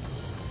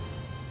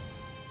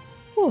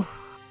 Whew.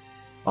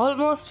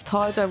 Almost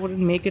thought I wouldn't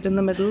make it in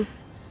the middle.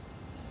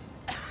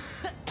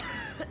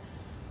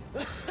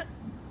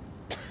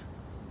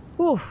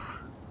 Whew.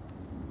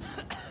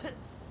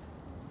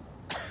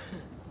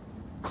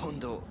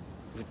 Kondo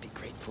would be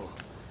grateful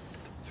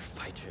for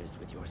fighters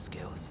with your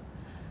skills.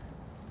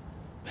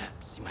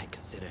 Perhaps you might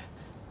consider...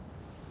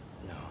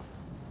 No,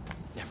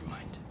 never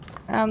mind.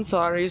 I'm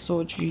sorry,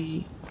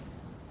 Soji.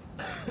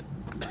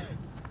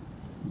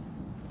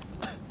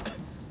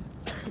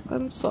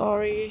 I'm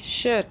sorry.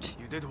 Shit.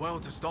 You did well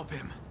to stop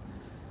him.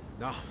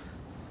 Now,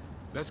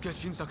 let's get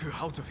Shinsaku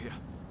out of here.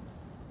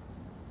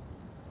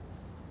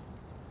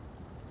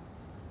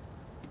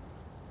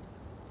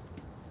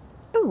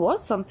 There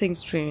was something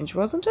strange,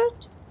 wasn't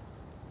it?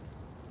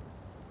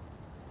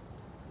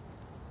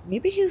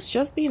 Maybe he's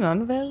just been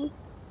unwell?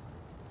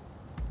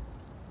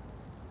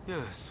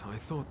 Yes, I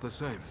thought the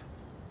same.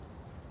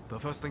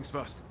 But first things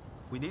first,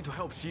 we need to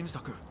help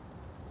Shinsaku.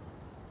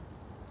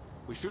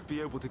 We should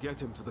be able to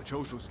get him to the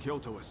Choshu's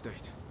Kyoto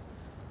estate.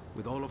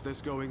 With all of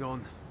this going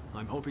on,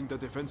 I'm hoping the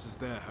defenses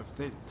there have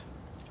thinned.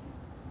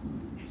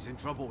 He's in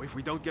trouble if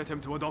we don't get him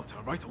to a doctor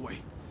right away.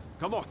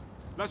 Come on,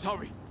 let's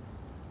hurry.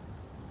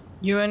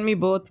 You and me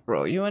both,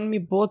 bro. You and me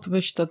both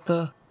wish that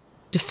the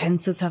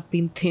defenses have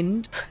been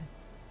thinned.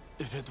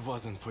 If it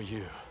wasn't for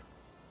you,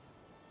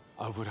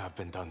 I would have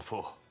been done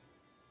for.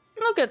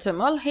 Look at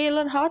him, all hale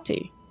and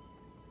hearty.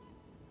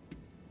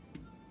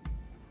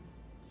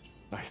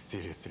 I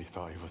seriously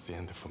thought it was the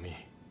end for me.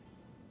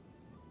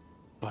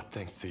 But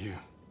thanks to you,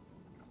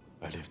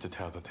 I live to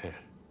tell the tale.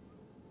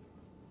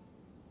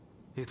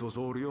 It was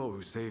Oryo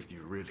who saved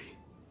you, really.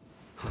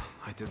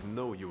 I didn't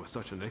know you were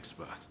such an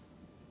expert.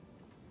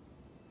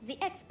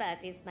 The expert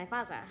is my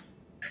father.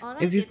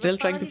 Is he still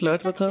trying to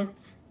flirt with her?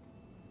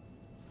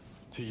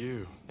 To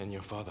you and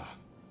your father,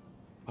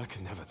 I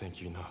could never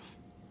thank you enough.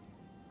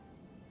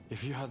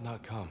 If you had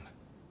not come,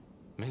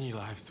 many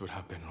lives would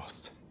have been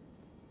lost.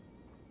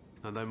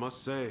 And I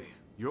must say,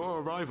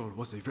 your arrival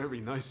was a very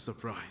nice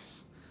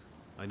surprise.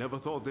 I never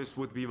thought this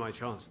would be my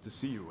chance to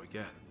see you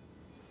again.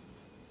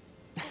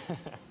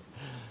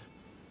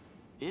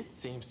 It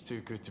seems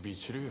too good to be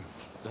true,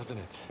 doesn't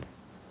it?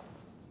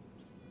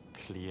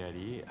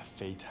 Clearly,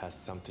 fate has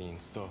something in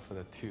store for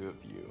the two of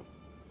you.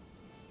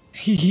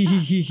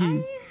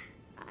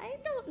 I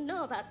don't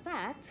know about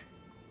that.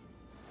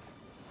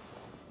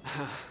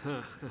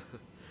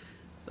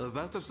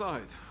 That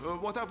aside,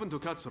 what happened to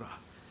Katsura?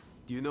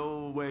 Do you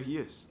know where he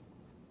is?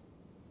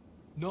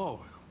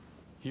 No,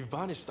 he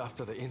vanished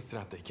after the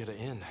incident at the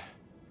inn.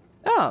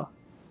 Oh.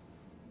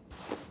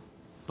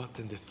 But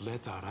then this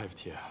letter arrived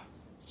here,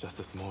 just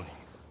this morning.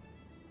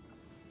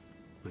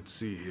 Let's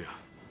see here.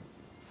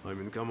 I'm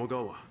in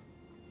Kamogawa.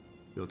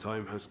 Your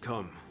time has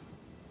come.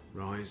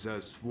 Rise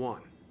as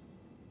one.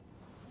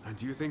 And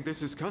do you think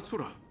this is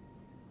Katsura?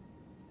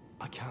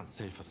 I can't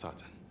say for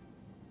certain.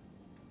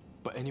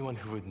 But anyone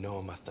who would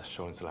know Master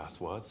Shon's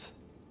last words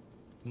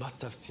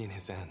must have seen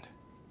his end.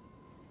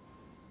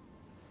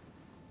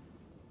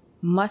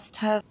 Must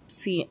have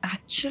seen.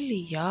 Actually,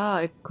 yeah,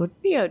 it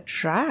could be a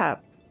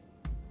trap.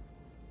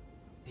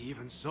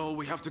 Even so,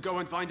 we have to go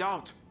and find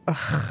out.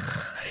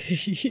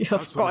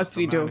 Of course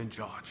we do. In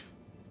charge.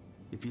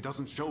 If he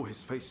doesn't show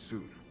his face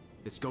soon,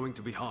 it's going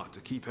to be hard to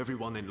keep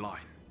everyone in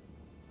line.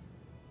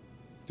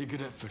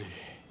 Regretfully,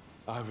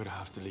 I would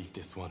have to leave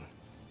this one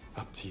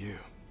up to you.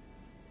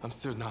 I'm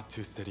still not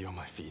too steady on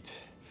my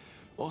feet.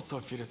 Also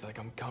feels like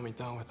I'm coming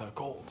down with a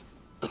cold.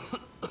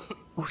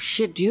 Oh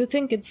shit, do you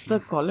think it's the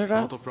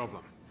cholera? Not a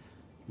problem.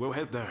 We'll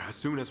head there as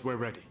soon as we're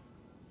ready.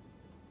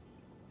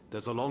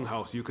 There's a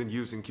longhouse you can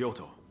use in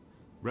Kyoto.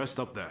 Rest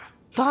up there.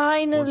 Once you're all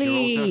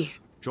Finally! set,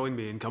 join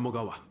me in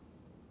Kamogawa.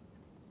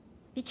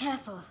 Be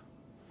careful,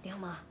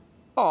 Ryoma.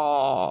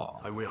 Oh,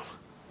 I will.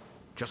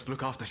 Just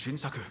look after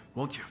Shinsaku,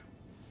 won't you?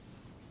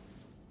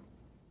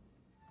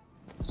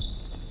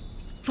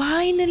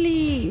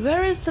 finally!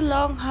 Where is the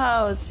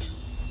longhouse?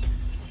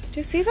 Do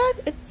you see that?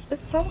 It's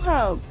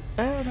somehow,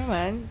 I don't know,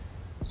 man,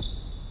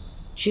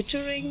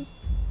 jittering.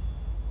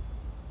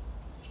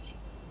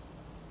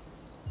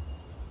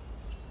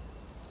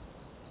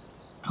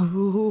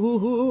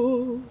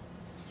 Ooh.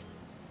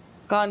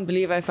 Can't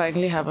believe I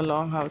finally have a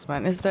longhouse,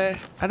 man. Is there...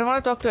 I don't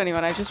want to talk to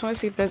anyone. I just want to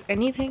see if there's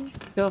anything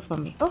here for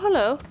me. Oh,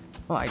 hello.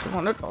 Oh, I don't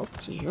want to talk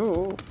to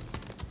you.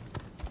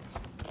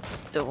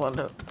 Don't want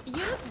to... You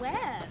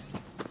where?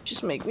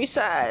 Just make me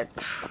sad.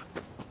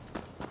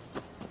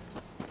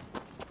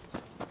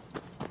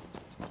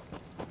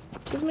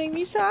 Just make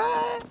me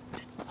sad.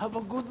 Have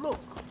a good look.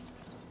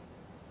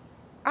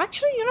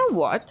 Actually, you know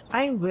what?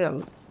 I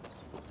will.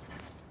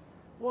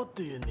 What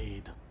do you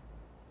need?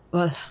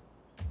 Well,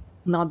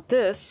 not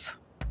this.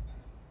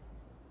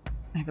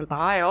 I will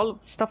buy all of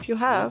the stuff you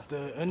Is have.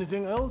 there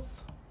anything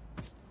else?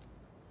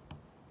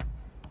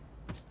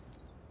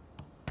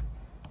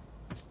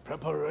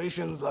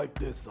 Preparations like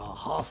this are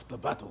half the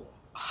battle.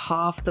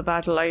 Half the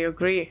battle, I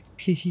agree.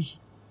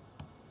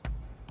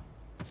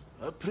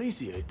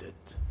 Appreciate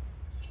it.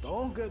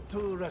 Don't get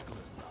too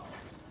reckless now.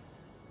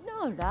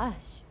 No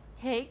rush.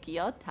 Take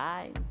your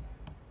time.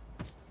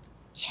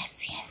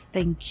 Yes, yes,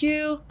 thank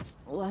you.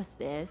 Was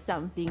there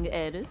something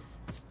else?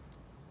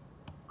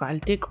 I'll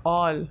take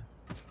all.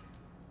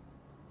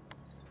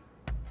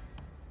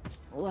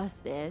 Was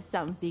there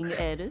something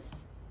else?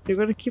 You're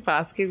gonna keep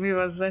asking me,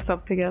 was there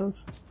something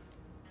else?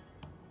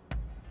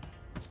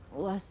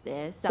 Was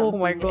there something Oh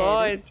my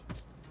god. else?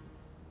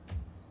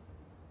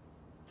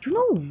 You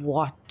know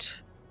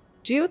what?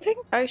 Do you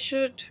think I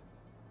should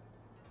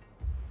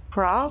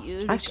craft?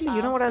 You Actually,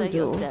 you know what I'll after do?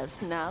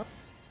 yourself now.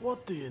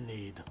 What do you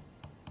need?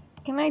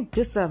 Can I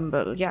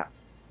disassemble? Yeah.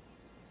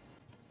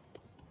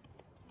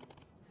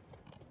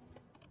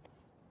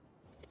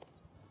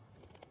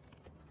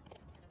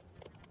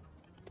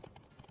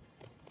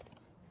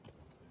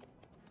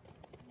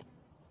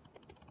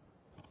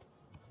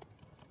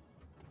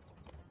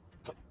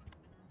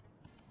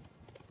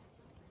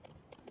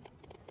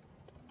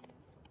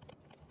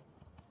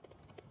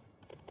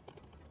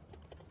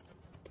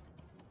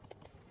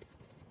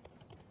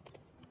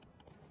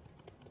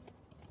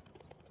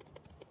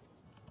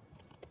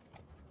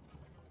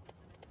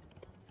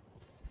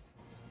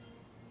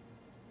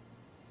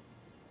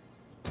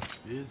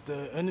 Is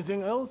there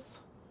anything else?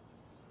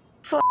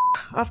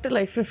 After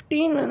like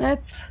 15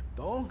 minutes.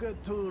 Don't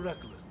get too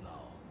reckless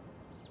now.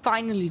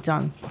 Finally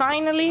done.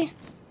 Finally.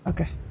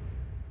 Okay.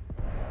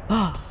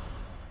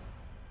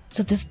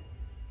 So this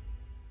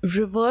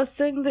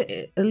reversing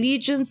the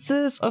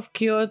allegiances of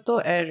Kyoto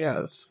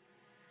areas.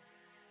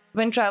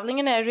 When traveling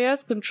in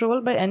areas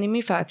controlled by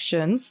enemy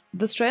factions,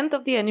 the strength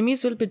of the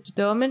enemies will be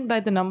determined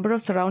by the number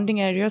of surrounding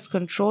areas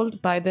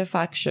controlled by their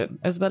faction,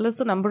 as well as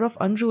the number of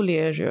unruly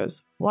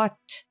areas. What?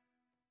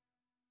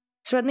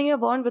 Strengthening your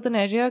bond with an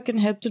area can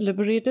help to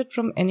liberate it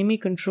from enemy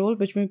control,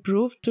 which may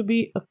prove to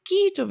be a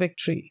key to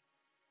victory.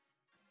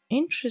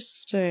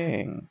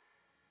 Interesting.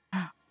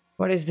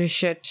 What is this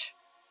shit?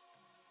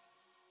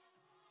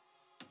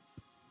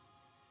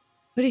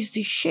 What is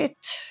this shit?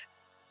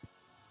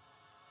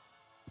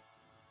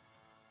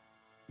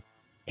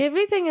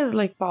 Everything is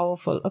like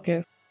powerful.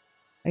 Okay.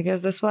 I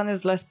guess this one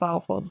is less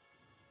powerful.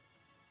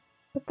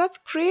 But that's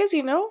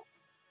crazy, no?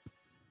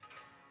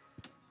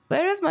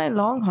 Where is my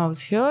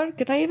longhouse? Here?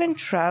 Can I even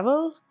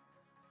travel?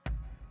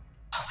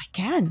 Oh, I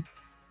can.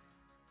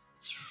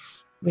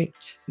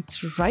 Wait,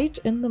 it's right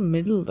in the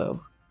middle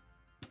though.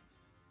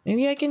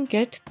 Maybe I can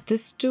get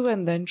this too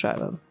and then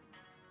travel.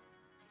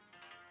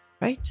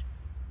 Right?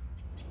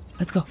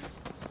 Let's go.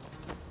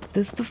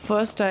 This is the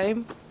first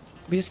time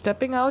we're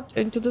stepping out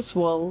into this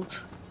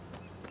world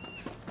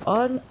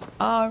on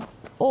our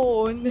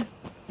own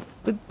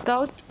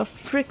without a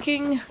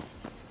freaking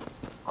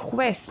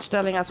quest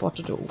telling us what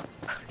to do.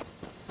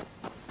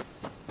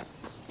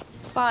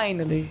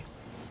 Finally.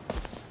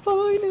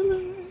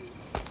 Finally.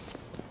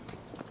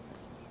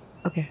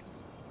 Okay.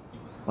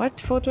 What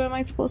photo am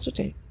I supposed to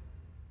take?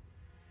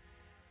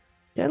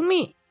 Tell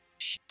me.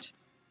 Shit.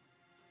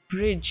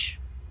 Bridge.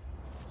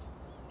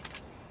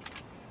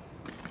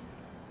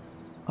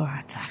 Oh,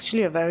 that's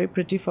actually a very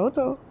pretty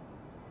photo.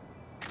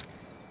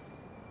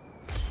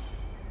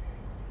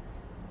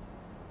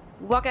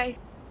 Okay.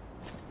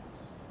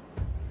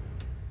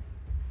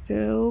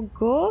 To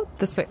go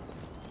this way.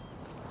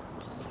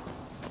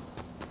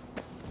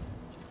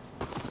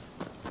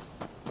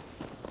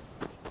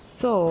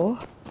 So,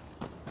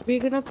 we're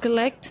gonna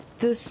collect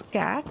this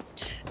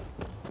cat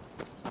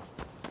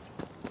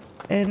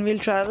and we'll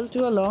travel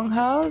to a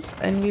longhouse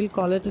and we'll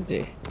call it a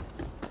day.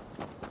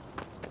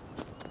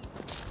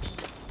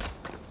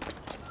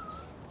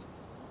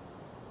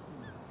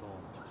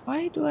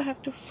 do I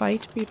have to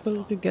fight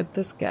people to get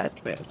this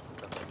cat with?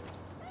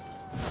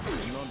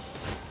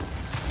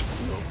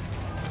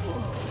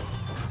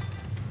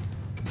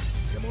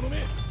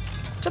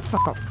 Shut the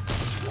fuck up.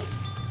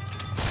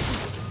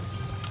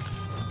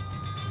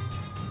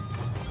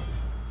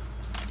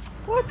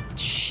 What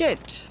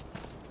shit?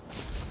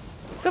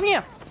 Come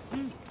here.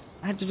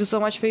 I had to do so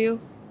much for you.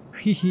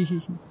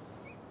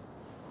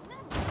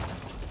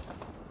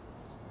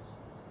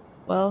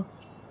 Well,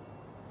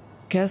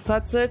 guess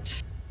that's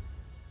it.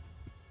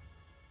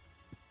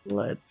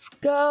 Let's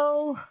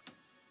go.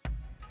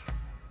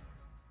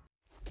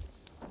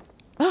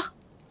 Ah,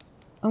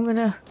 I'm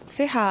gonna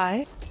say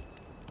hi.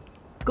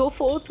 Go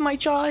forth, my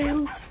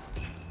child.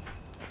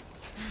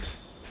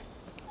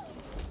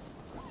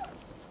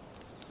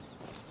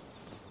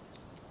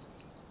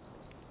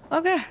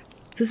 Okay,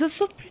 this is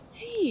so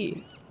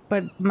pretty.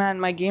 But man,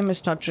 my game is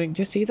stuttering.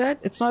 Do you see that?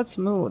 It's not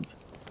smooth.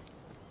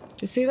 Do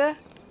you see that?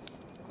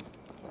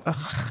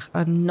 Ugh,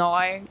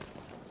 annoying.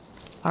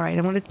 Alright,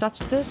 I'm gonna touch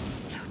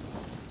this.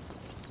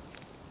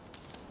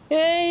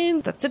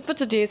 And that's it for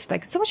today. So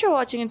thank you so much for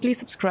watching and please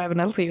subscribe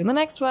and I'll see you in the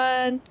next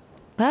one.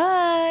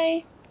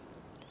 Bye!